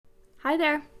Hi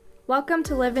there. Welcome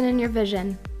to Living in Your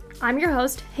Vision. I'm your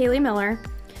host, Haley Miller,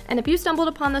 and if you stumbled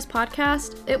upon this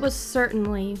podcast, it was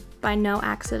certainly by no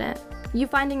accident. You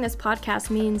finding this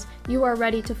podcast means you are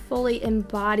ready to fully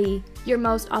embody your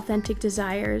most authentic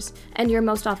desires and your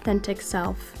most authentic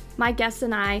self. My guests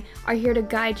and I are here to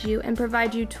guide you and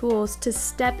provide you tools to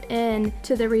step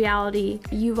into the reality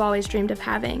you've always dreamed of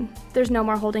having. There's no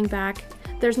more holding back.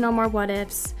 There's no more what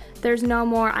ifs. There's no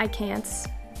more I can'ts.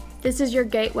 This is your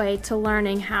gateway to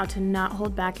learning how to not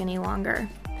hold back any longer.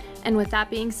 And with that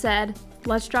being said,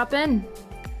 let's drop in.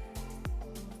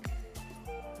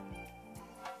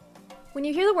 When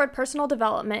you hear the word personal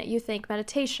development, you think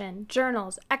meditation,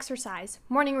 journals, exercise,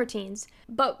 morning routines.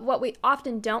 But what we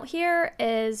often don't hear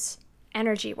is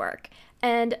energy work.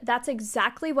 And that's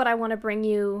exactly what I want to bring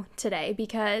you today,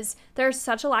 because there's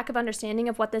such a lack of understanding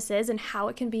of what this is and how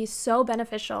it can be so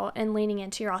beneficial in leaning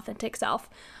into your authentic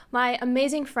self. My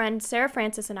amazing friend Sarah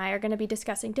Francis and I are going to be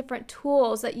discussing different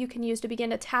tools that you can use to begin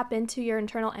to tap into your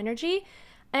internal energy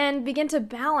and begin to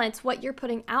balance what you're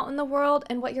putting out in the world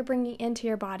and what you're bringing into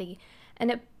your body.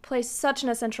 And it plays such an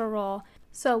essential role.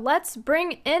 So let's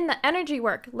bring in the energy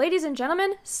work. Ladies and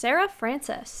gentlemen, Sarah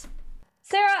Francis.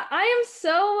 Sarah, I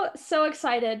am so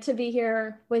excited to be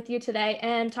here with you today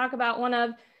and talk about one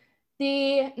of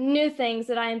the new things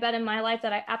that I embed in my life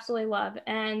that I absolutely love.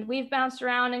 And we've bounced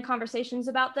around in conversations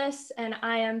about this, and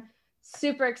I am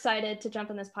super excited to jump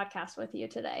on this podcast with you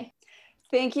today.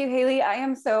 Thank you, Haley. I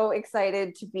am so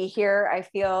excited to be here. I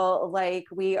feel like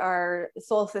we are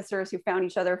soul sisters who found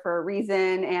each other for a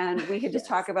reason, and we could just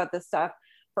talk about this stuff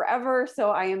forever.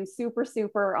 So I am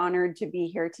super honored to be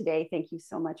here today. Thank you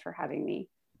so much for having me.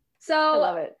 So I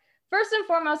love it. First and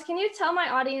foremost, can you tell my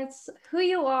audience who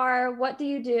you are, what do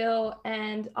you do,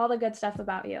 and all the good stuff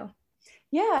about you?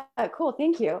 Yeah, cool.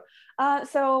 Thank you. My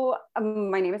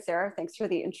name is Sarah. Thanks for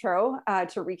the intro.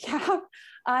 To recap,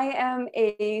 I am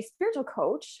a spiritual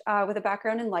coach with a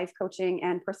background in life coaching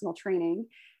and personal training.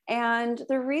 And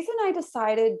the reason I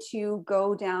decided to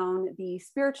go down the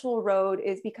spiritual road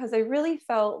is because I really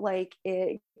felt like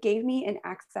it gave me an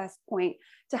access point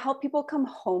to help people come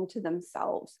home to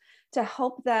themselves, to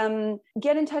help them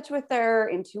get in touch with their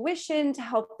intuition, to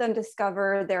help them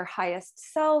discover their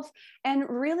highest self. And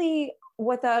really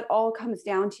what that all comes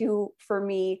down to for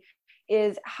me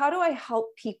is, how do I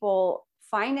help people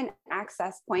find an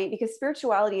access point? Because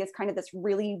spirituality is kind of this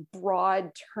really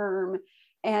broad term,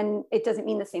 and it doesn't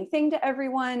mean the same thing to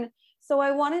everyone. So I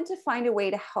wanted to find a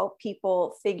way to help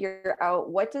people figure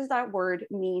out, what does that word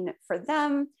mean for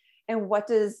them? And what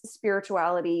does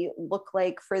spirituality look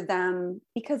like for them?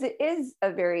 Because it is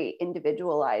a very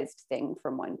individualized thing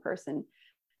from one person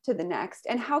to the next.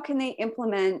 And how can they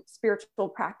implement spiritual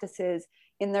practices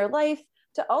in their life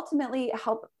to ultimately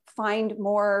help find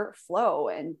more flow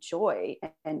and joy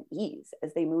and ease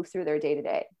as they move through their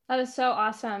day-to-day. That is so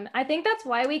awesome. I think that's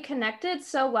why we connected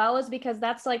so well, is because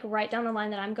that's like right down the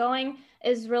line that I'm going,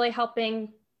 is really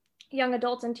helping young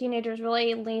adults and teenagers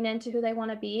really lean into who they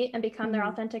want to be and become their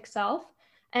authentic self.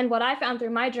 And what I found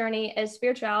through my journey is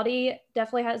spirituality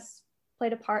definitely has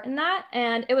played a part in that.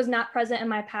 And it was not present in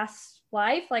my past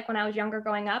life, like when I was younger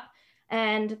growing up.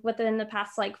 And within the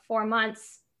past 4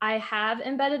 months, I have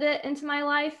embedded it into my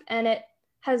life, and it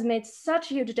has made such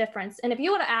a huge difference. And if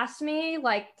you would have asked me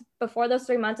before those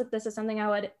 3 months if this is something I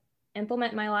would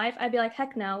implement in my life, I'd be like,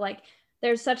 heck no.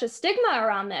 There's such a stigma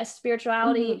around this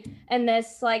spirituality and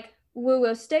this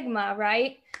woo-woo stigma,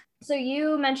 right? So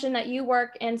you mentioned that you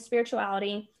work in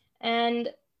spirituality, and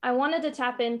I wanted to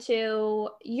tap into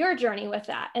your journey with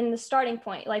that and the starting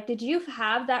point. Did you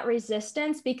have that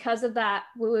resistance because of that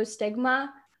woo-woo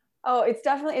stigma? Oh, it's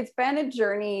been a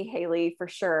journey, Haley, for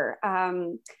sure.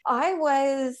 I've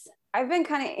been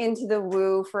kind of into the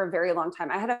woo for a very long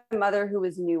time. I had a mother who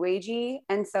was new agey.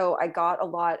 And so I got a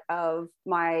lot of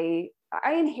I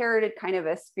inherited kind of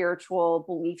a spiritual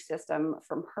belief system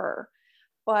from her.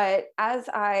 But as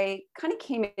I kind of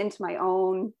came into my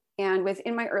own and was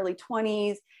in my early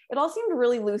 20s, it all seemed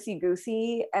really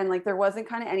loosey-goosey. And there wasn't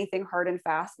kind of anything hard and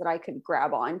fast that I could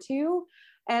grab onto.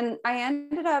 And I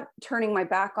ended up turning my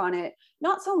back on it,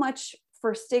 not so much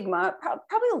for stigma,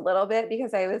 probably a little bit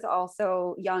because I was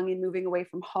also young and moving away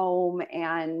from home.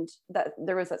 And that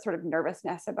there was that sort of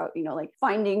nervousness about,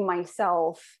 finding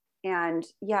myself and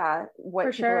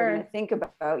what people are going to think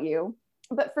about you.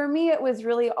 But for me, it was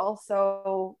really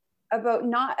also about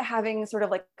not having sort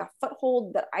of a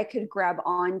foothold that I could grab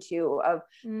onto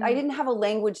I didn't have a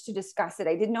language to discuss it.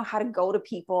 I didn't know how to go to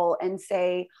people and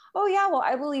say, oh yeah, well,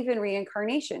 I believe in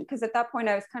reincarnation. Because at that point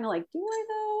I was kind of do I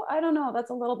though? I don't know.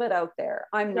 That's a little bit out there.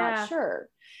 I'm not sure.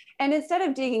 And instead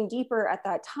of digging deeper at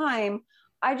that time,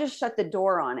 I just shut the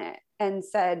door on it and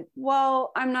said,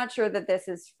 well, I'm not sure that this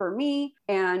is for me.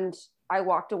 And I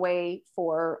walked away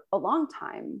for a long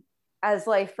time. As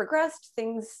life progressed,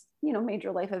 things,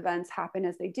 major life events happen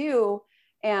as they do.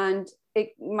 And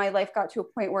my life got to a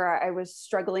point where I was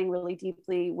struggling really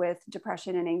deeply with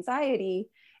depression and anxiety.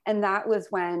 And that was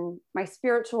when my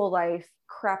spiritual life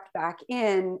crept back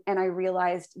in, and I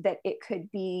realized that it could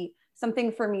be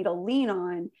something for me to lean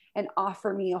on and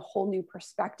offer me a whole new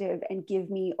perspective and give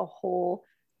me a whole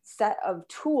set of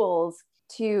tools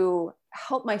to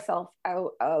help myself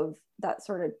out of that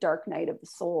sort of dark night of the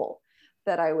soul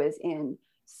that I was in.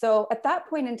 So at that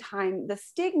point in time, the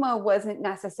stigma wasn't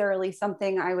necessarily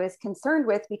something I was concerned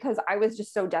with, because I was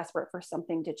just so desperate for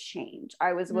something to change.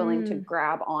 I was willing to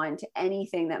grab on to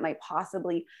anything that might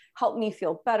possibly help me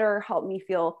feel better, help me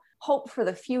feel hope for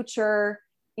the future.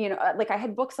 Like I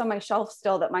had books on my shelf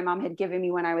still that my mom had given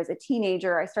me when I was a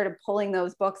teenager. I started pulling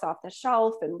those books off the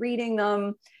shelf and reading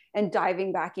them and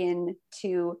diving back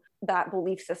into that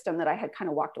belief system that I had kind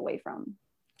of walked away from.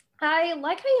 I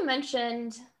like how you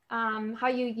mentioned how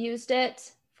you used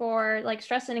it for like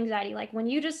stress and anxiety, like when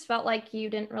you just felt like you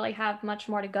didn't really have much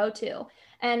more to go to.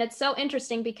 And it's so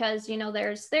interesting because,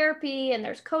 there's therapy and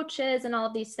there's coaches and all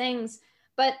of these things,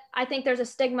 but I think there's a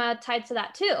stigma tied to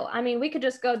that too. I mean, we could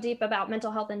just go deep about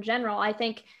mental health in general. I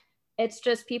think it's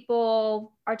just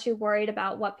people are too worried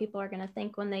about what people are going to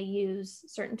think when they use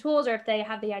certain tools, or if they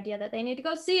have the idea that they need to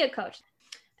go see a coach.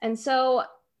 And so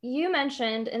you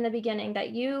mentioned in the beginning that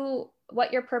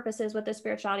what your purpose is with the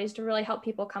spirituality is to really help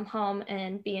people come home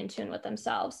and be in tune with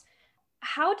themselves.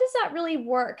 How does that really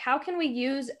work? How can we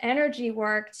use energy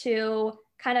work to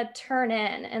kind of turn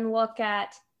in and look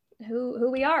at who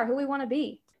we are, who we want to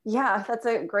be? Yeah, that's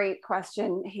a great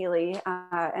question, Haley,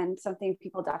 and something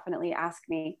people definitely ask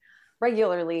me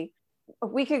regularly.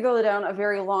 We could go down a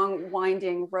very long,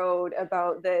 winding road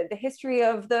about the history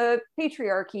of the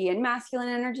patriarchy and masculine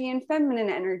energy and feminine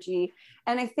energy.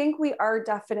 And I think we are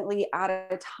definitely at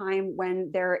a time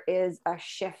when there is a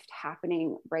shift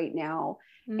happening right now.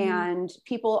 And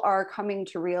people are coming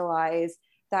to realize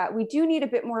that we do need a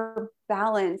bit more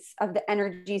balance of the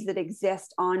energies that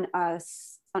exist on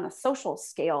us on a social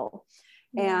scale.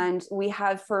 And we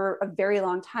have for a very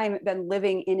long time been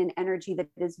living in an energy that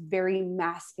is very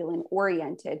masculine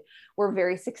oriented. We're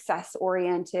very success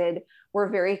oriented. We're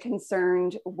very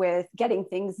concerned with getting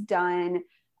things done,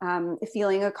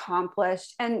 feeling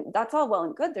accomplished. And that's all well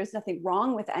and good. There's nothing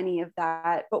wrong with any of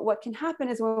that. But what can happen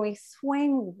is when we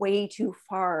swing way too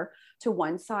far to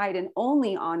one side and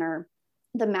only honor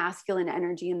the masculine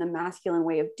energy and the masculine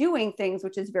way of doing things,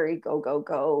 which is very go, go,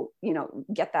 go,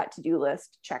 get that to-do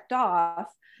list checked off.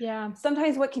 Yeah.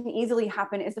 Sometimes what can easily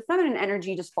happen is the feminine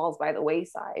energy just falls by the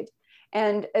wayside.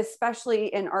 And especially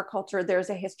in our culture, there's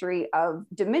a history of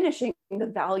diminishing the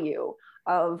value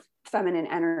of feminine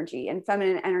energy. And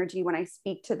feminine energy, when I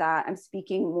speak to that, I'm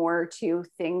speaking more to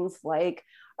things like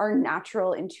our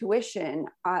natural intuition,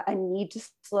 a need to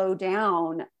slow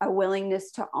down, a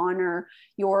willingness to honor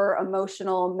your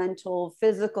emotional, mental,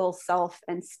 physical self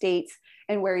and states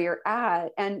and where you're at.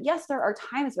 And yes, there are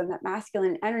times when that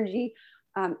masculine energy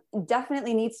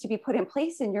definitely needs to be put in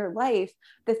place in your life.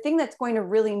 The thing that's going to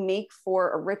really make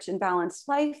for a rich and balanced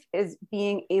life is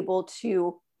being able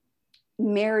to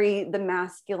marry the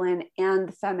masculine and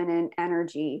the feminine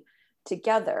energy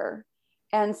together.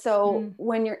 And so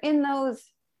when you're in those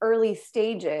early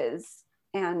stages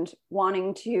and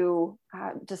wanting to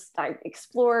just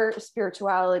explore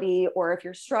spirituality, or if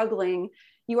you're struggling,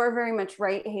 you are very much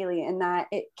right, Haley, in that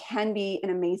it can be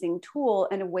an amazing tool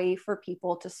and a way for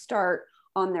people to start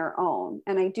on their own.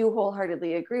 And I do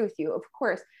wholeheartedly agree with you. Of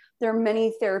course, there are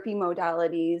many therapy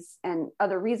modalities and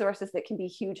other resources that can be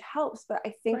huge helps. But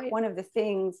I think one of the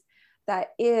things that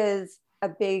is a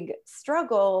big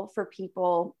struggle for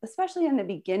people, especially in the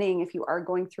beginning, if you are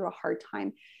going through a hard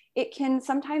time, it can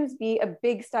sometimes be a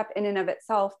big step in and of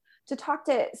itself to talk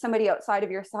to somebody outside of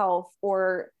yourself,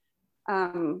 or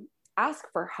ask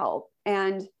for help,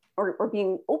 and or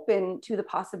being open to the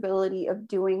possibility of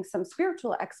doing some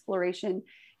spiritual exploration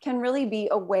can really be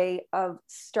a way of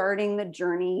starting the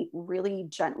journey really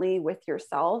gently with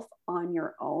yourself on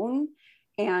your own.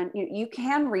 And you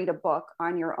can read a book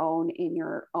on your own, in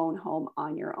your own home,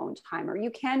 on your own time, or you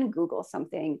can Google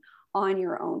something on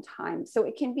your own time. So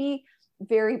it can be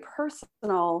very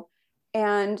personal.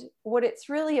 And what it's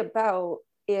really about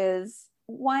is,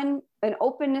 one, an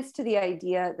openness to the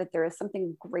idea that there is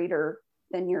something greater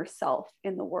than yourself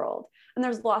in the world. And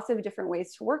there's lots of different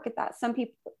ways to work at that. Some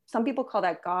people call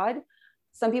that God.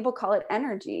 Some people call it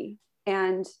energy.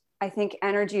 And I think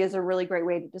energy is a really great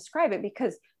way to describe it,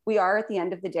 because we are at the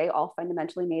end of the day all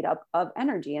fundamentally made up of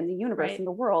energy, and the universe and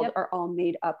the world are all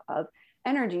made up of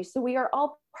energy. So we are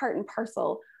all part and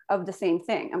parcel of the same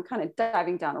thing. I'm kind of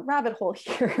diving down a rabbit hole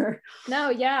here. No,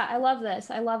 yeah, I love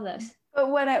this. I love this. But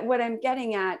what I'm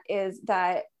getting at is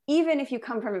that even if you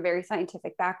come from a very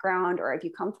scientific background, or if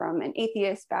you come from an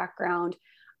atheist background,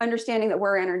 understanding that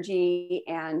we're energy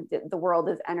and the world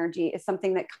is energy is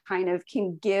something that kind of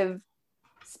can give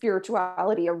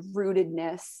spirituality a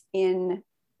rootedness in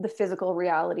the physical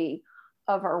reality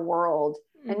of our world,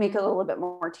 and make it a little bit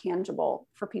more tangible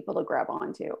for people to grab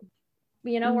onto.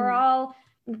 You know, we're all,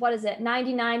 what is it,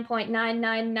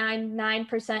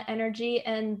 99.9999% energy,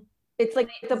 and it's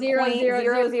like the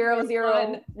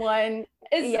 0.0001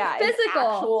 is physical,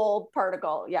 actual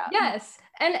particle. Yeah. Yes.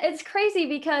 And it's crazy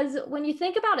because when you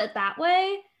think about it that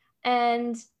way,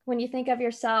 and when you think of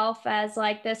yourself as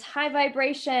like this high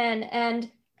vibration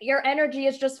and your energy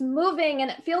is just moving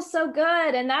and it feels so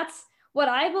good, and that's what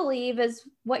I believe is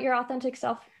what your authentic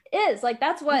self is. Like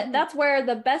that's what that's where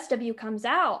the best of you comes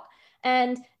out.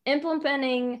 And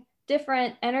implementing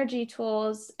different energy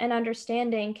tools and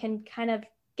understanding can kind of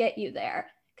get you there,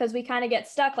 because we kind of get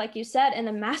stuck, like you said, in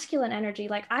the masculine energy.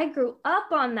 Like I grew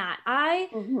up on that.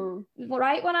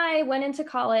 Right when I went into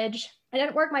college, I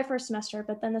didn't work my first semester,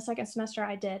 but then the second semester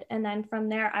I did. And then from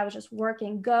there, I was just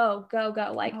working, go,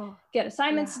 like get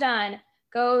assignments done,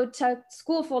 go to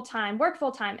school full time, work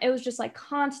full time. It was just like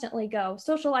constantly go.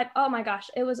 Social life, oh my gosh,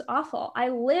 it was awful. I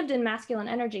lived in masculine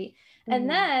energy. And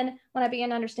then when I began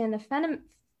to understand the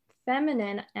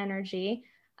feminine energy,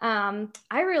 I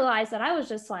realized that I was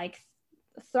just like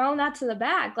thrown that to the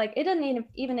back. Like it didn't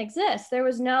even exist. There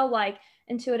was no like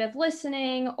intuitive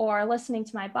listening or listening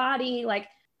to my body. Like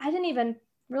I didn't even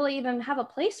really even have a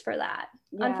place for that,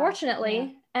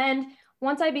 unfortunately. And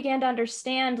once I began to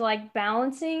understand like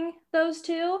balancing those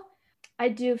two, I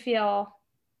do feel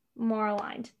more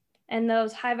aligned, and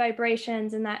those high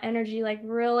vibrations and that energy like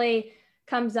really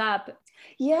comes up.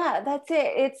 Yeah, that's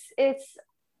it. It's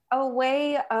a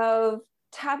way of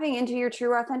tapping into your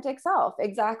true authentic self,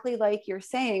 exactly like you're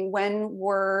saying. When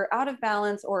we're out of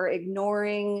balance or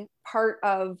ignoring part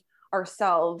of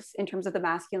ourselves in terms of the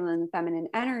masculine and feminine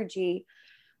energy,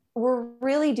 we're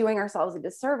really doing ourselves a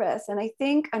disservice. And I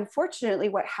think, unfortunately,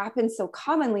 what happens so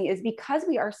commonly is because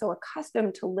we are so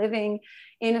accustomed to living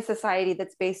in a society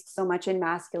that's based so much in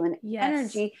masculine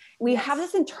energy, we have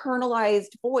this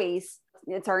internalized voice.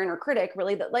 It's our inner critic,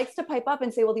 really, that likes to pipe up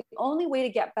and say, well, the only way to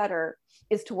get better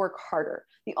is to work harder.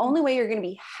 The only way you're going to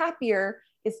be happier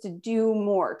is to do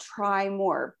more, try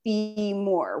more, be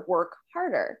more, work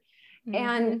harder.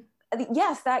 And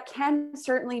yes, that can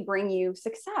certainly bring you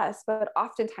success, but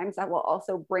oftentimes that will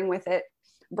also bring with it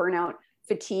burnout,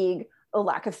 fatigue, a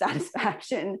lack of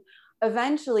satisfaction.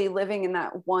 Eventually, living in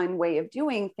that one way of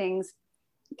doing things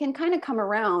can kind of come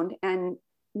around and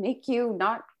make you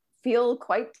not feel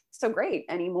quite so great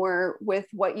anymore with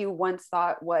what you once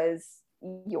thought was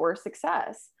your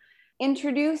success.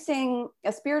 Introducing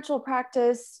a spiritual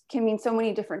practice can mean so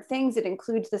many different things. It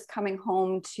includes this coming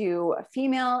home to a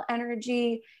female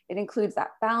energy. It includes that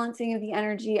balancing of the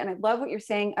energy. And I love what you're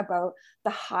saying about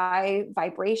the high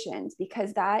vibrations,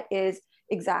 because that is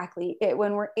exactly it.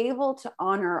 When we're able to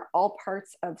honor all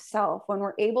parts of self, when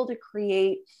we're able to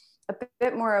create a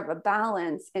bit more of a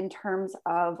balance in terms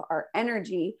of our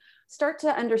energy, start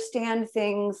to understand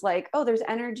things like, oh, there's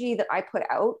energy that I put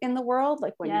out in the world,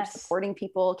 like when you're supporting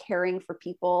people, caring for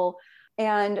people,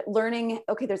 and learning,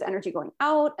 okay, there's energy going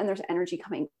out and there's energy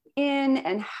coming in,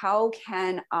 and how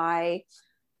can I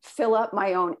fill up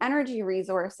my own energy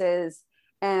resources,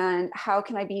 and how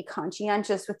can I be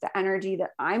conscientious with the energy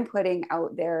that I'm putting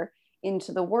out there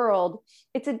into the world.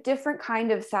 It's a different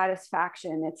kind of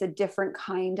satisfaction. It's a different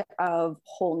kind of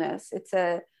wholeness. It's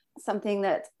something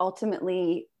that's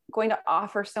ultimately going to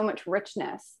offer so much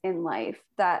richness in life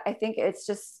that I think it's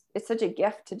such a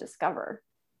gift to discover.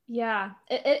 Yeah,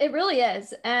 it really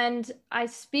is. And I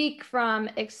speak from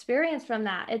experience from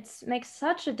that. It makes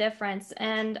such a difference.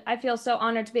 And I feel so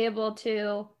honored to be able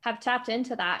to have tapped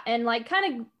into that, and like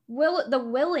kind of the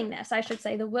willingness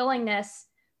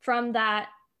from that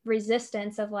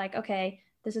resistance of like, okay,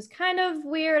 this is kind of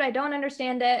weird, I don't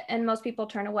understand it, and most people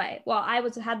turn away. Well, I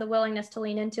had the willingness to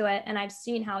lean into it, and I've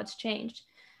seen how it's changed.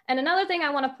 And another thing I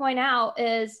want to point out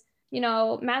is, you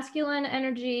know, masculine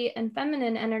energy and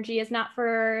feminine energy is not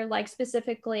for like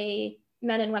specifically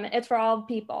men and women. It's for all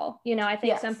people. You know, I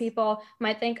think Yes. some people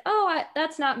might think, oh,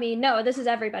 that's not me. No, this is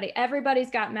everybody. Everybody's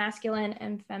got masculine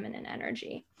and feminine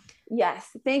energy. Yes.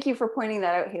 Thank you for pointing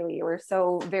that out, Haley. You were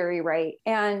so very right.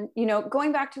 And, you know,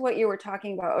 going back to what you were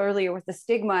talking about earlier with the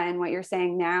stigma and what you're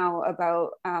saying now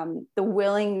about the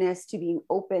willingness to being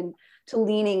open to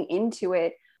leaning into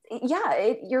it.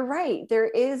 Yeah, you're right.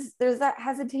 There's that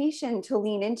hesitation to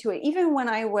lean into it. Even when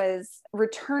I was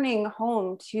returning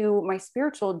home to my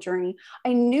spiritual journey,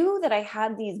 I knew that I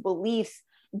had these beliefs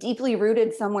deeply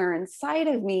rooted somewhere inside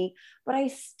of me, but I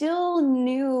still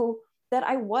knew that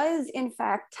I was, in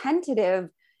fact, tentative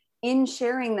in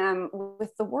sharing them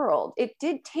with the world. It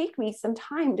did take me some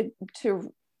time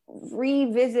to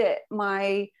revisit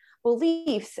my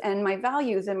beliefs and my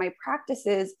values and my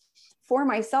practices for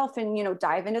myself, and, you know,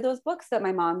 dive into those books that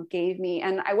my mom gave me.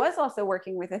 And I was also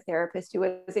working with a therapist who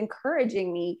was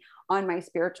encouraging me on my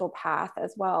spiritual path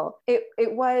as well. It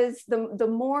was the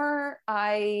more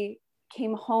I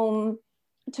came home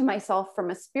to myself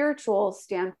from a spiritual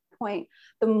standpoint,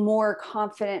 the more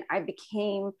confident I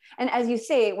became. And as you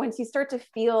say, once you start to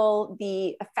feel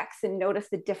the effects and notice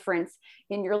the difference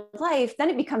in your life, then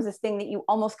it becomes this thing that you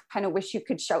almost kind of wish you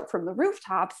could shout from the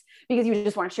rooftops because you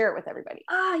just want to share it with everybody.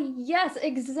 Yes,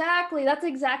 exactly. That's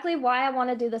exactly why I want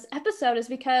to do this episode, is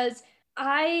because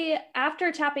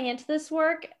after tapping into this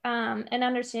work and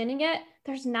understanding it,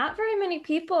 there's not very many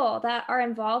people that are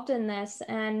involved in this.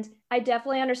 And I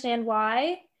definitely understand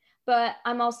why. But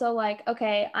I'm also like,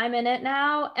 okay, I'm in it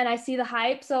now and I see the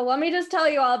hype. So let me just tell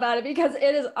you all about it because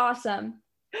it is awesome.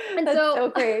 And That's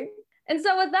so great. And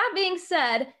so with that being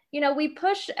said, you know, we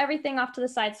push everything off to the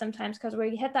side sometimes because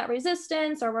we hit that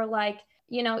resistance, or we're like,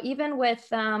 you know, even with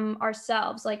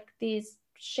ourselves, like these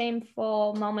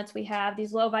shameful moments we have,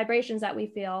 these low vibrations that we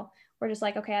feel, we're just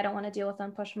like, okay, I don't want to deal with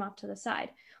them, push them off to the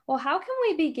side. Well, how can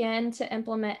we begin to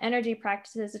implement energy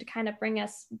practices to kind of bring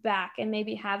us back and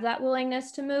maybe have that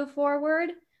willingness to move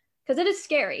forward? Because it is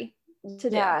scary to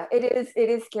do. Yeah, it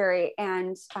is scary.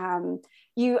 And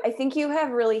I think you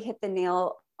have really hit the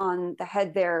nail on the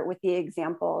head there with the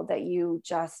example that you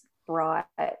just brought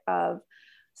of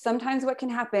sometimes what can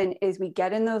happen is we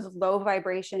get in those low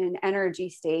vibration energy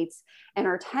states, and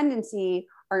our tendency,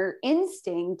 our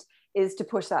instinct is to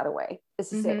push that away, is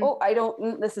to say,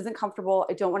 oh, this isn't comfortable.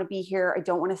 I don't want to be here. I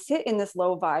don't want to sit in this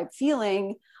low vibe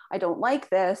feeling. I don't like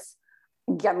this.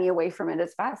 Get me away from it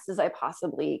as fast as I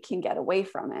possibly can get away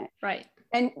from it. Right.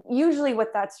 And usually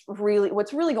what's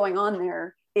really going on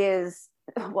there is,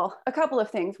 well, a couple of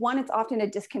things. One, it's often a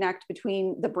disconnect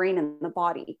between the brain and the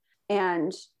body.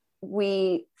 And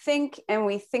we think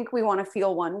we want to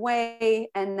feel one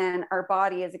way, and then our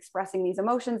body is expressing these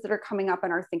emotions that are coming up,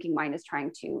 and our thinking mind is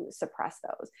trying to suppress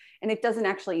those. And it doesn't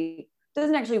actually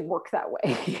work that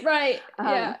way. Right.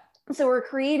 Yeah. So we're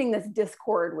creating this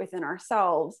discord within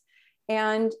ourselves.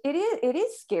 And it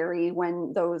is scary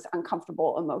when those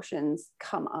uncomfortable emotions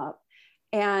come up.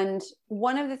 And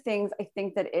one of the things I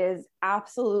think that is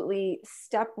absolutely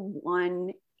step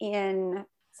one in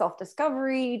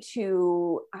self-discovery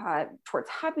towards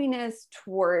happiness,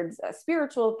 towards a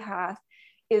spiritual path,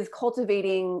 is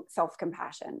cultivating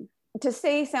self-compassion. To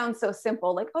say sounds so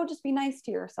simple, like, oh, just be nice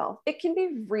to yourself. It can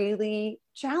be really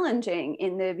challenging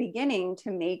in the beginning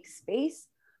to make space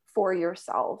for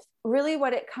yourself. Really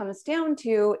what it comes down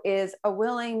to is a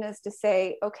willingness to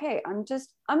say, okay, I'm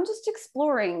just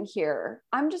exploring here.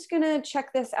 I'm just going to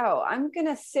check this out. I'm going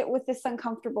to sit with this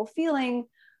uncomfortable feeling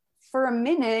for a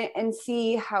minute and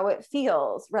see how it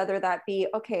feels, rather that be,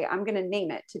 okay, I'm going to name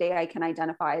it. Today I can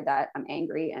identify that I'm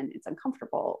angry and it's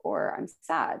uncomfortable, or I'm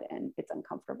sad and it's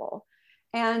uncomfortable.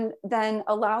 And then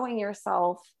allowing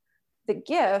yourself the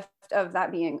gift of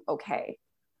that being okay,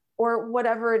 or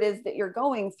whatever it is that you're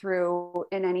going through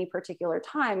in any particular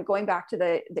time. Going back to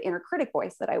the inner critic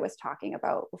voice that I was talking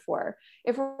about before,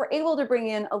 if we're able to bring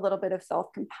in a little bit of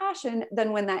self-compassion,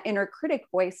 then when that inner critic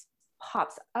voice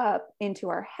pops up into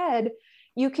our head,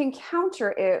 you can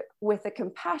counter it with a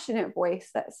compassionate voice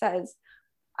that says,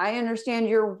 I understand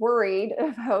you're worried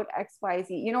about XYZ.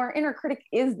 You know, our inner critic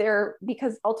is there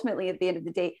because ultimately at the end of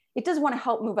the day, it does want to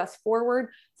help move us forward.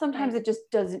 Sometimes it just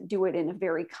doesn't do it in a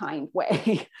very kind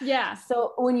way. Yeah.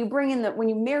 So when you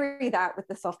marry that with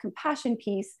the self-compassion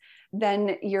piece,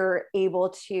 then you're able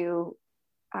to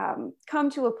come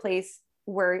to a place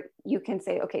where you can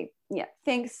say, okay, yeah,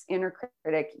 thanks, inner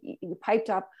critic. You piped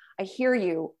up. I hear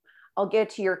you. I'll get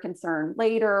to your concern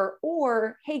later.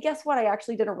 Or, hey, guess what? I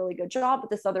actually did a really good job with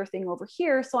this other thing over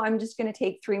here. So I'm just going to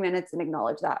take 3 minutes and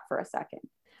acknowledge that for a second.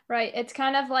 Right. It's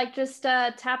kind of like just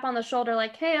a tap on the shoulder,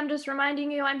 like, hey, I'm just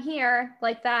reminding you I'm here,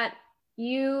 like that.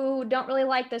 You don't really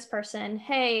like this person.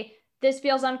 Hey, this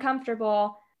feels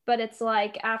uncomfortable. But it's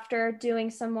like after doing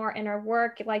some more inner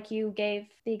work, like you gave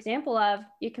the example of,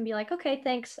 you can be like, okay,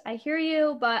 thanks. I hear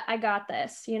you, but I got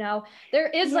this. There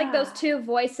is like those two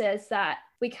voices that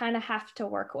we kind of have to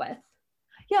work with.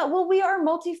 Yeah, well, we are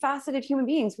multifaceted human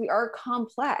beings. We are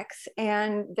complex,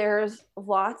 and there's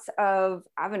lots of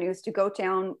avenues to go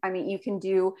down. I mean, you can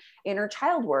do inner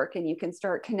child work, and you can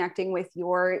start connecting with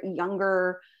your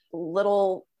younger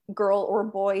little girl or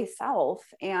boy self,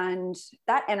 and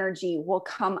that energy will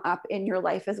come up in your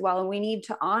life as well. And we need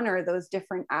to honor those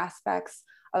different aspects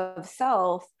of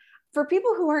self. For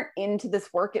people who aren't into this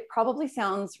work, it probably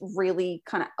sounds really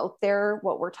kind of out there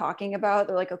what we're talking about.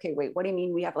 They're like, okay, wait, what do you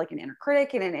mean we have like an inner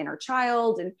critic and an inner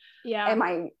child? And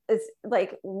it's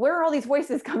like, where are all these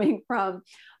voices coming from?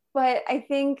 But I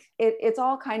think it's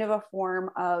all kind of a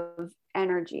form of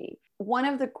energy. One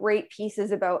of the great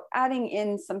pieces about adding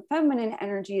in some feminine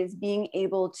energy is being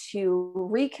able to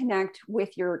reconnect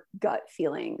with your gut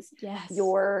feelings,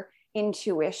 your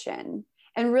intuition.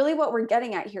 And really what we're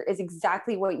getting at here is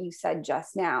exactly what you said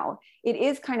just now. It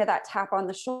is kind of that tap on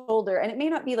the shoulder, and it may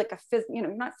not be like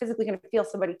you're not physically going to feel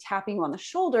somebody tapping you on the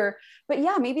shoulder, but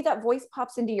yeah, maybe that voice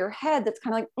pops into your head that's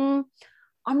kind of like,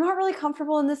 I'm not really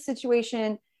comfortable in this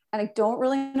situation, and I don't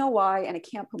really know why, and I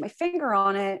can't put my finger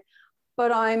on it,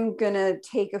 but I'm going to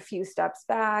take a few steps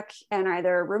back and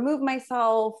either remove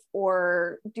myself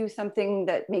or do something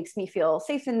that makes me feel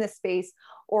safe in this space.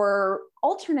 Or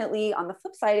alternately, on the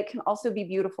flip side, it can also be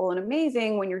beautiful and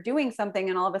amazing when you're doing something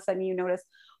and all of a sudden you notice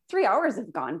 3 hours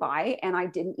have gone by and I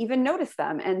didn't even notice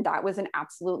them. And that was an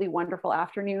absolutely wonderful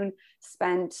afternoon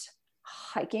spent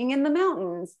hiking in the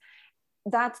mountains.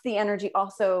 That's the energy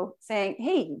also saying,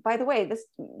 hey, by the way,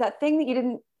 that thing that you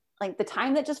didn't, like the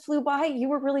time that just flew by, you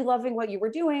were really loving what you were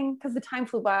doing because the time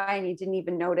flew by and you didn't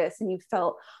even notice, and you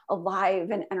felt alive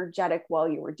and energetic while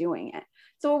you were doing it.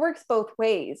 So it works both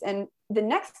ways. And the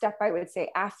next step, I would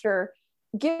say, after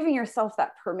giving yourself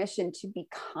that permission to be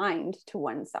kind to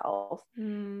oneself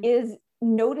is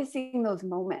noticing those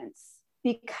moments,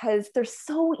 because they're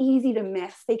so easy to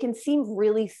miss. They can seem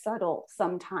really subtle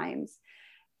sometimes.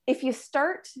 If you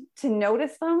start to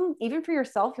notice them, even for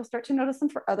yourself, you'll start to notice them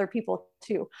for other people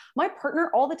too. My partner,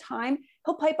 all the time,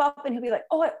 he'll pipe up and he'll be like,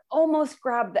 oh, I almost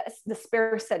grabbed the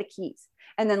spare set of keys.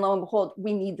 And then lo and behold,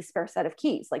 we need the spare set of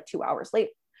keys like 2 hours later.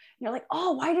 And you're like,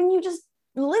 oh, why didn't you just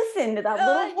listen to that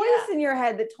little voice in your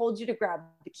head that told you to grab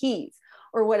the keys,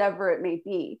 or whatever it may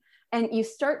be? And you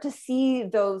start to see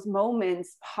those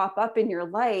moments pop up in your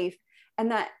life. And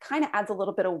that kind of adds a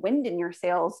little bit of wind in your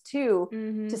sails too,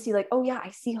 to see like, oh yeah, I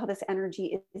see how this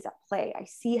energy is at play. I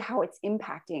see how it's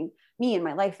impacting me in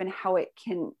my life and how it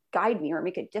can guide me or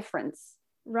make a difference.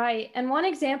 Right. And one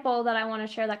example that I want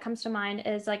to share that comes to mind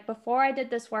is like before I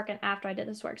did this work and after I did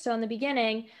this work. So in the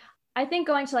beginning, I think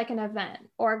going to like an event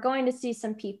or going to see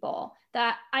some people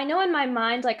that I know in my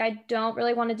mind, like I don't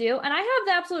really want to do. And I have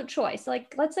the absolute choice.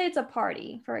 Like, let's say it's a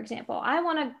party, for example. I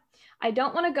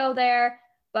don't want to go there,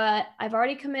 but I've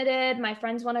already committed. My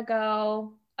friends want to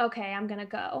go. Okay, I'm going to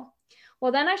go.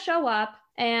 Well, then I show up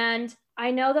and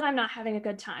I know that I'm not having a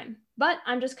good time, but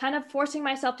I'm just kind of forcing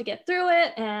myself to get through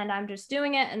it. And I'm just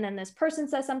doing it. And then this person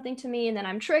says something to me and then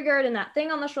I'm triggered and that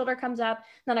thing on the shoulder comes up.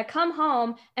 Then I come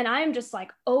home and I'm just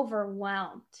like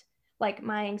overwhelmed. Like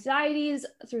my anxiety's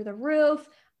through the roof.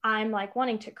 I'm like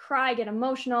wanting to cry, get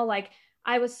emotional. Like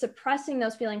I was suppressing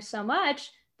those feelings so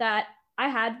much that I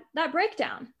had that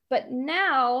breakdown. But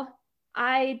now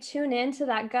I tune into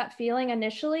that gut feeling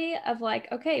initially of like,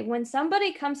 okay, when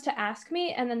somebody comes to ask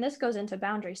me, and then this goes into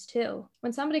boundaries too.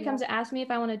 When somebody comes to ask me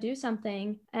if I want to do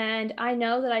something and I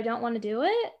know that I don't want to do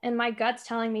it, and my gut's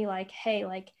telling me like, hey,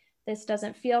 like this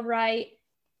doesn't feel right,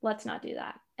 let's not do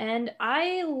that. And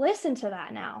I listen to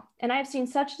that now. And I've seen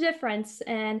such a difference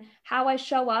in how I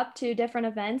show up to different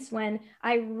events when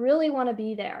I really want to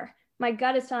be there. My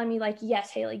gut is telling me like, yes,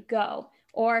 Haley, go.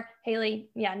 Or Haley,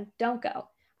 yeah, don't go.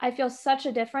 I feel such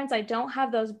a difference. I don't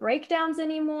have those breakdowns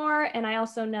anymore. And I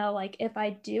also know like if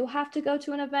I do have to go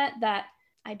to an event that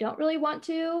I don't really want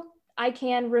to, I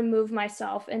can remove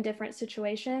myself in different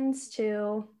situations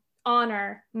to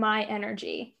honor my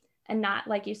energy and not,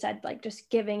 like you said, like just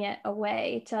giving it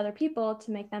away to other people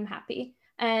to make them happy.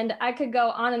 And I could go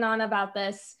on and on about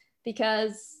this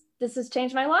because this has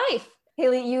changed my life.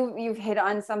 Haley, you've hit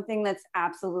on something that's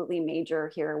absolutely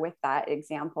major here with that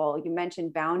example. You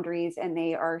mentioned boundaries, and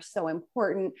they are so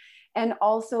important. And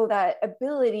also that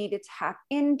ability to tap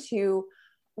into,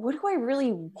 what do I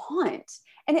really want?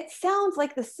 And it sounds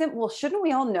like the simple, shouldn't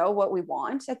we all know what we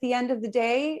want at the end of the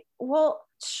day? Well,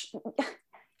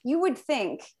 you would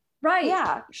think Right.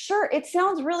 Yeah, sure. It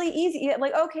sounds really easy.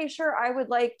 Like, okay, sure. I would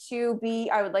like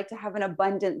to have an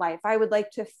abundant life. I would like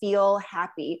to feel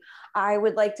happy. I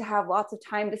would like to have lots of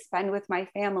time to spend with my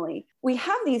family. We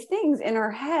have these things in our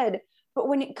head, but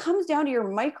when it comes down to your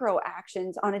micro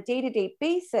actions on a day-to-day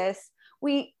basis,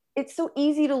 it's so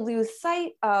easy to lose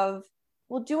sight of,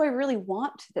 well, do I really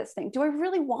want this thing? Do I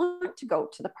really want to go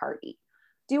to the party?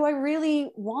 Do I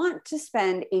really want to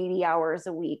spend 80 hours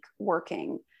a week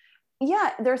working?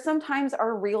 Yeah, there sometimes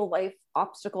are real life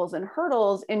obstacles and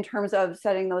hurdles in terms of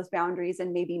setting those boundaries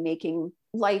and maybe making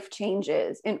life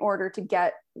changes in order to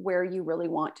get where you really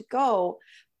want to go.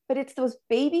 But it's those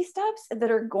baby steps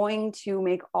that are going to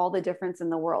make all the difference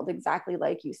in the world, exactly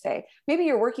like you say. Maybe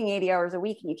you're working 80 hours a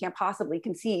week and you can't possibly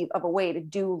conceive of a way to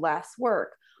do less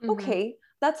work. Okay,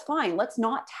 that's fine. Let's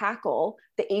not tackle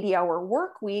the 80-hour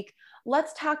work week.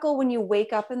 Let's tackle when you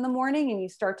wake up in the morning and you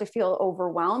start to feel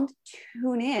overwhelmed.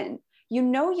 Tune in. You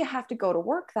know you have to go to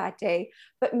work that day,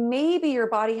 but maybe your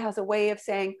body has a way of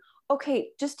saying, okay,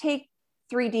 just take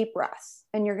 3 deep breaths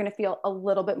and you're going to feel a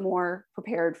little bit more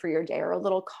prepared for your day or a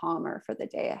little calmer for the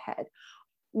day ahead.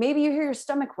 Maybe you hear your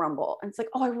stomach rumble and it's like,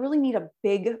 oh, I really need a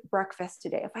big breakfast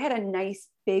today. If I had a nice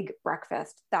big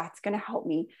breakfast, that's going to help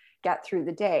me get through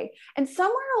the day. And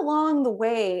somewhere along the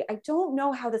way, I don't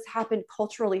know how this happened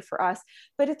culturally for us,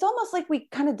 but it's almost like we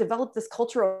kind of developed this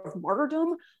culture of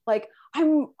martyrdom. Like,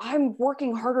 I'm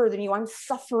working harder than you. I'm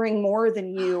suffering more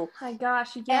than you. Oh my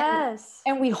gosh, yes.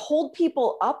 And we hold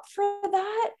people up for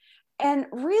that. And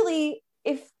really,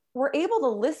 if we're able to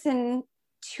listen,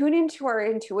 tune into our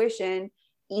intuition,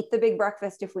 eat the big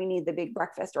breakfast if we need the big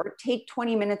breakfast, or take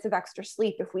 20 minutes of extra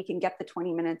sleep if we can get the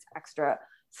 20 minutes extra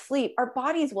sleep, our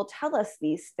bodies will tell us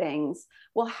these things.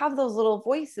 We'll have those little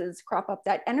voices crop up,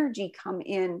 that energy come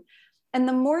in. And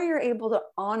the more you're able to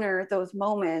honor those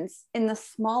moments in the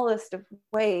smallest of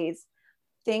ways,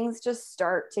 things just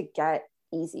start to get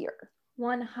easier.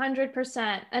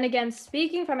 100%. And again,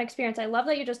 speaking from experience, I love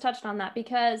that you just touched on that,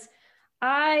 because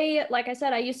like I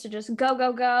said, I used to just go,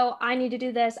 go, go. I need to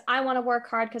do this. I want to work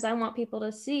hard because I want people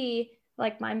to see,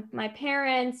 like my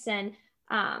parents and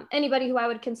anybody who I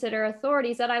would consider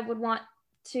authorities that I would want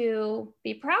to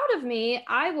be proud of me.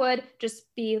 I would just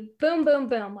be boom, boom,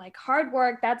 boom, like hard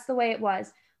work. That's the way it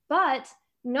was. But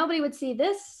nobody would see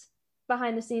this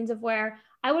behind the scenes of where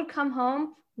I would come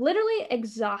home literally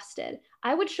exhausted.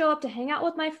 I would show up to hang out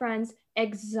with my friends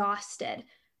exhausted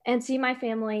and see my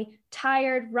family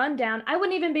tired, run down. I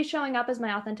wouldn't even be showing up as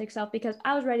my authentic self because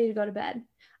I was ready to go to bed.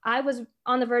 I was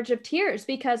on the verge of tears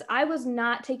because I was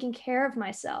not taking care of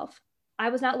myself. I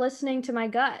was not listening to my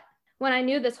gut when I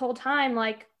knew this whole time,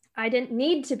 like, I didn't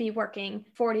need to be working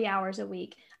 40 hours a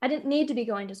week. I didn't need to be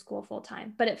going to school full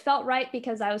time, but it felt right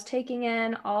because I was taking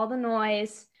in all the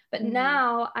noise. But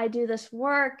now I do this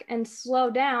work and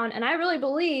slow down. And I really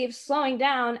believe slowing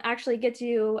down actually gets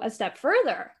you a step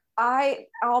further.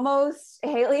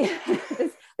 Haley,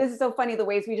 this is so funny, the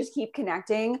ways we just keep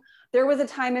connecting. There was a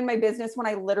time in my business when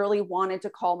I literally wanted to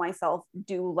call myself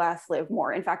do less, live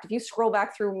more. In fact, if you scroll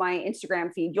back through my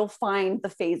Instagram feed, you'll find the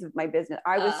phase of my business.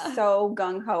 I was so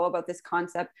gung-ho about this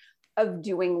concept of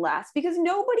doing less because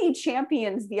nobody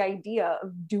champions the idea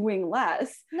of doing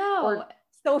less. No. Or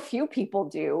so few people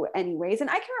do anyways. And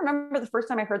I can remember the first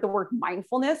time I heard the word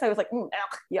mindfulness, I was like,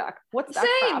 yuck, what's that?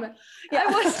 Same. Crap? Yeah.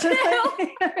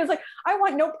 I was like, I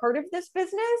want no part of this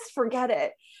business, forget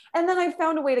it. And then I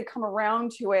found a way to come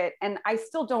around to it. And I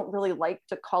still don't really like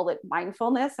to call it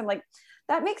mindfulness. I'm like,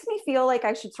 that makes me feel like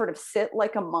I should sort of sit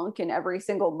like a monk in every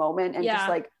single moment and just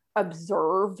like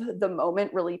observe the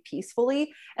moment really peacefully.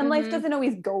 And life doesn't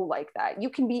always go like that. You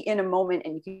can be in a moment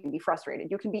and you can be frustrated.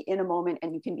 You can be in a moment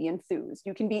and you can be enthused.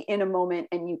 You can be in a moment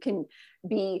and you can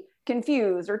be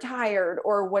confused or tired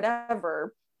or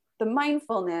whatever. The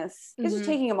mindfulness is just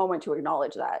taking a moment to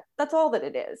acknowledge that. That's all that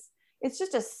it is. It's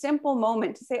just a simple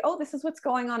moment to say, oh, this is what's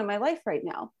going on in my life right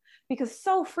now. Because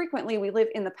so frequently we live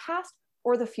in the past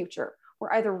or the future.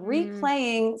 We're either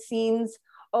replaying scenes.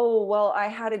 Oh, well, I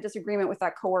had a disagreement with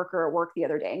that coworker at work the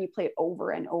other day, and you play it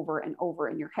over and over and over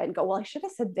in your head and go, well, I should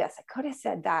have said this. I could have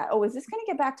said that. Oh, is this going to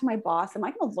get back to my boss? Am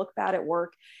I going to look bad at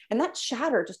work? And that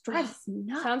chatter just drives us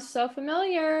nuts. Sounds so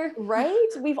familiar. Right?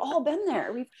 We've all been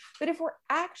there. But if we're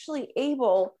actually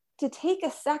able to take a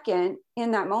second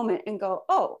in that moment and go,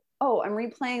 oh, I'm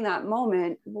replaying that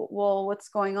moment. Well, what's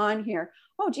going on here?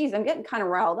 Oh, geez, I'm getting kind of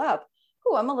riled up.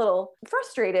 Oh, I'm a little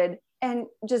frustrated. And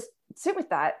just sit with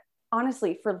that.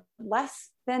 Honestly, for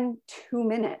less than 2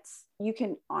 minutes, you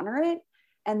can honor it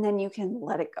and then you can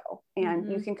let it go.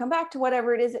 And you can come back to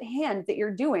whatever it is at hand that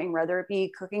you're doing, whether it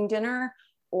be cooking dinner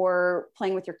or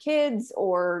playing with your kids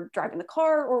or driving the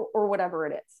car or whatever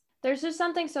it is. There's just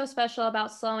something so special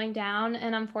about slowing down,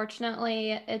 and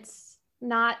unfortunately, it's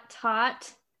not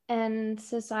taught in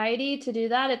society to do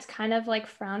that. It's kind of like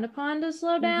frowned upon to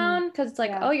slow down because it's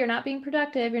like, Yeah. oh, you're not being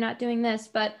productive, you're not doing this,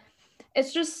 but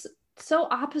it's just so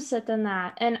opposite than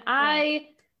that. And I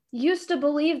used to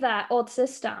believe that old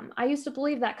system. I used to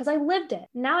believe that because I lived it.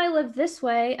 Now I live this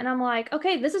way and I'm like,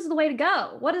 okay, this is the way to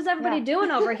go. What is everybody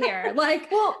doing over here? Like,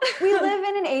 well, we live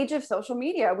in an age of social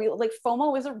media. We like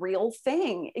FOMO is a real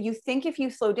thing. You think if you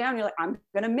slow down, you're like, I'm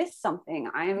going to miss something.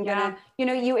 I'm going to,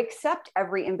 you accept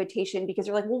every invitation because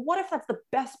you're like, well, what if that's the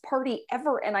best party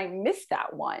ever and I missed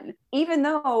that one? Even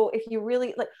though if you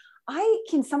really like, I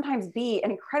can sometimes be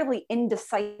an incredibly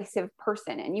indecisive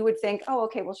person. And you would think, oh,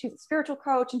 okay, well, she's a spiritual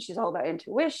coach and she's all about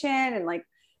intuition and like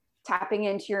tapping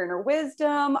into your inner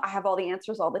wisdom. I have all the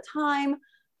answers all the time.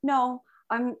 No,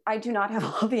 I do not have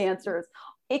all the answers.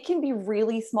 It can be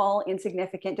really small,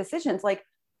 insignificant decisions. Like,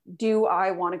 do I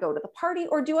want to go to the party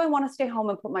or do I want to stay home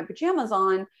and put my pajamas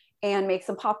on and make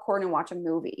some popcorn and watch a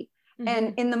movie?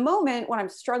 And in the moment when I'm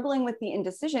struggling with the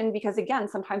indecision, because again,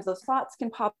 sometimes those thoughts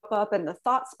can pop up and the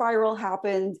thought spiral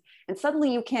happens and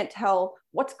suddenly you can't tell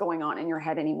what's going on in your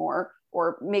head anymore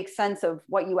or make sense of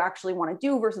what you actually want to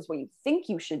do versus what you think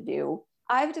you should do.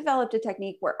 I've developed a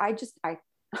technique where I'm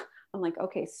like,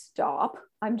 okay, stop.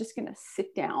 I'm just going to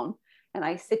sit down. And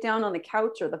I sit down on the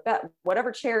couch or the bed,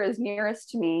 whatever chair is nearest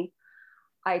to me.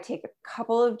 I take a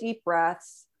couple of deep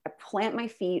breaths. I plant my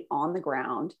feet on the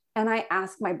ground and I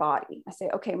ask my body, I say,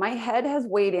 okay, my head has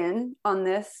weighed in on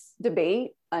this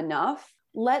debate enough.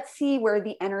 Let's see where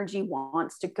the energy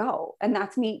wants to go. And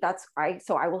that's me.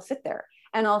 So I will sit there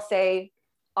and I'll say,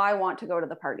 I want to go to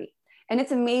the party. And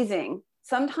it's amazing.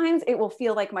 Sometimes it will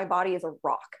feel like my body is a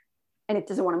rock and it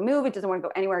doesn't want to move. It doesn't want to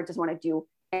go anywhere. It doesn't want to do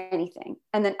anything.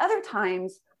 And then other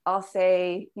times I'll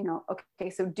say, okay,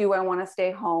 so do I want to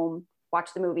stay home, watch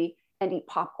the movie and eat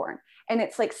popcorn? And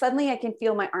it's like, suddenly I can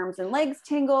feel my arms and legs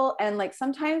tingle. And like,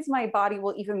 sometimes my body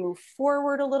will even move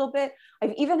forward a little bit.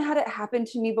 I've even had it happen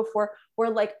to me before where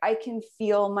like, I can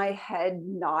feel my head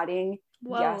nodding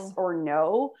yes or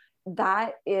no.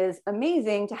 That is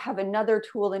amazing to have another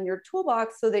tool in your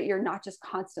toolbox so that you're not just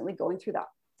constantly going through that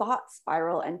thought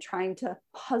spiral and trying to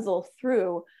puzzle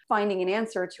through finding an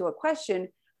answer to a question,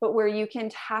 but where you can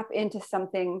tap into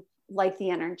something like the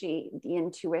energy, the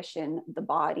intuition, the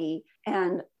body,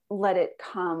 and let it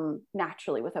come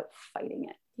naturally without fighting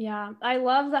it. Yeah, I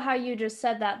love how you just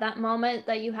said that moment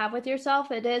that you have with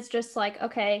yourself. It is just like,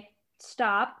 okay,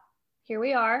 stop, here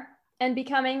we are, and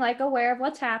becoming like aware of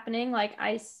what's happening. Like,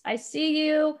 I see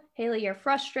you, Haley, you're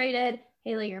frustrated,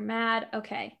 Haley, you're mad.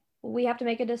 Okay, we have to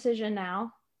make a decision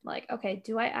now. Like, okay,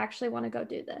 do I actually want to go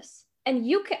do this? And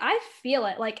I feel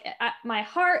it like at my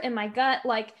heart and my gut,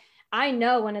 like I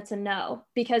know when it's a no,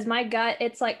 because my gut,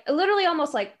 it's like literally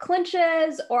almost like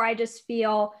clenches, or I just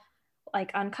feel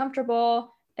like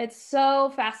uncomfortable. It's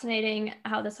so fascinating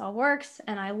how this all works.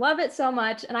 And I love it so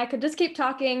much. And I could just keep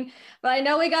talking, but I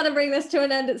know we got to bring this to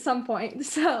an end at some point.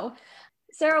 So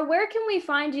Sarah, where can we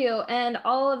find you and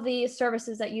all of the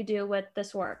services that you do with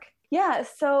this work? Yeah,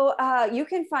 so you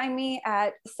can find me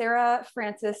at Sarah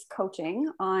Francis Coaching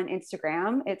on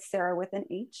Instagram. It's Sarah with an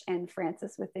H and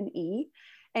Francis with an E.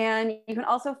 And you can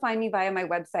also find me via my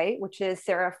website, which is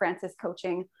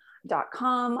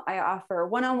sarahfranciscoaching.com. I offer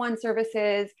one-on-one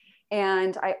services.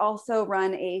 And I also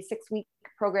run a 6-week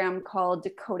program called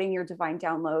Decoding Your Divine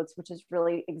Downloads, which is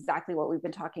really exactly what we've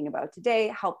been talking about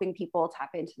today, helping people tap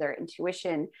into their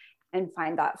intuition and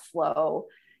find that flow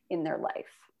in their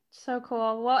life. So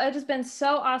cool. Well, it has been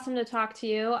so awesome to talk to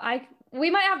you. We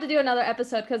might have to do another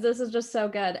episode because this is just so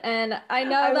good. And I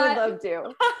know I would love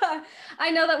to.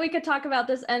 I know that we could talk about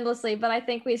this endlessly, but I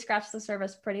think we scratched the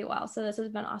surface pretty well. So this has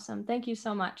been awesome. Thank you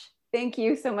so much. Thank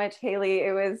you so much, Haley.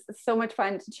 It was so much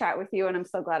fun to chat with you, and I'm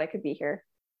so glad I could be here.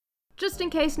 Just in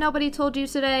case nobody told you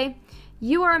today,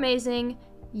 you are amazing,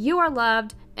 you are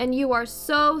loved, and you are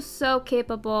so, so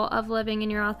capable of living in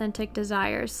your authentic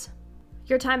desires.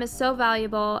 Your time is so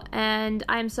valuable, and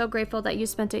I'm so grateful that you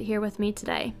spent it here with me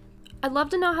today. I'd love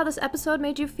to know how this episode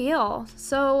made you feel,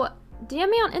 so DM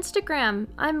me on Instagram.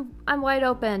 I'm wide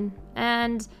open,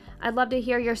 and I'd love to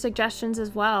hear your suggestions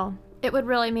as well. It would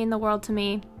really mean the world to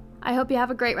me. I hope you have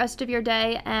a great rest of your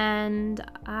day, and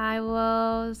I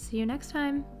will see you next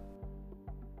time.